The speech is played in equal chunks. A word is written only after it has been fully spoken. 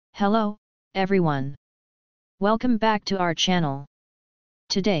Hello, everyone. Welcome back to our channel.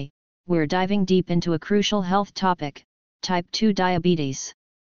 Today, we're diving deep into a crucial health topic, type 2 diabetes.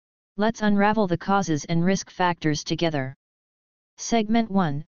 Let's unravel the causes and risk factors together. Segment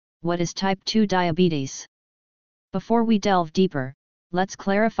 1, what is type 2 diabetes? Before we delve deeper, let's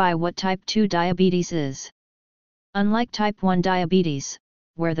clarify what type 2 diabetes is. Unlike type 1 diabetes,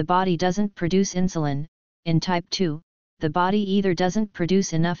 where the body doesn't produce insulin, in type 2, the body either doesn't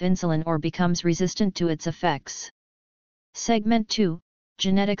produce enough insulin or becomes resistant to its effects. Segment 2,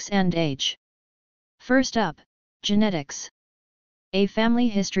 genetics and age. First up, genetics. A family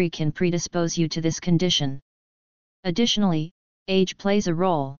history can predispose you to this condition. Additionally, age plays a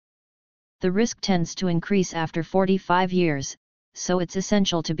role. The risk tends to increase after 45 years, so it's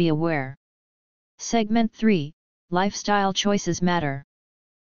essential to be aware. Segment 3, lifestyle choices matter.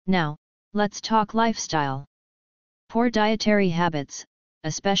 Now, let's talk lifestyle. Poor dietary habits,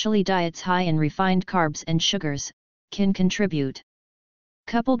 especially diets high in refined carbs and sugars, can contribute.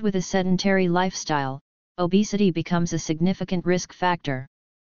 Coupled with a sedentary lifestyle, obesity becomes a significant risk factor.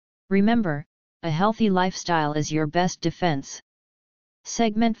 Remember, a healthy lifestyle is your best defense.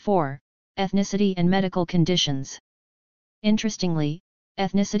 Segment 4, ethnicity and medical conditions. Interestingly,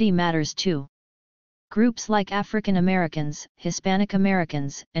 ethnicity matters too. Groups like African Americans, Hispanic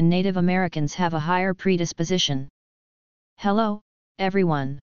Americans, and Native Americans have a higher predisposition. Hello,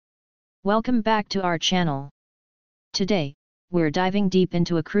 everyone. Welcome back to our channel. Today, we're diving deep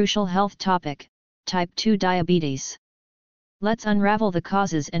into a crucial health topic, type 2 diabetes. Let's unravel the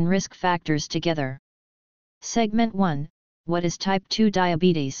causes and risk factors together. Segment 1, what is type 2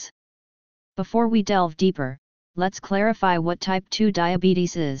 diabetes? Before we delve deeper, let's clarify what type 2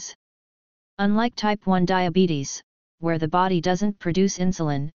 diabetes is. Unlike type 1 diabetes, where the body doesn't produce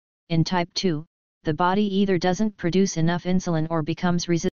insulin, in type 2, the body either doesn't produce enough insulin or becomes resistant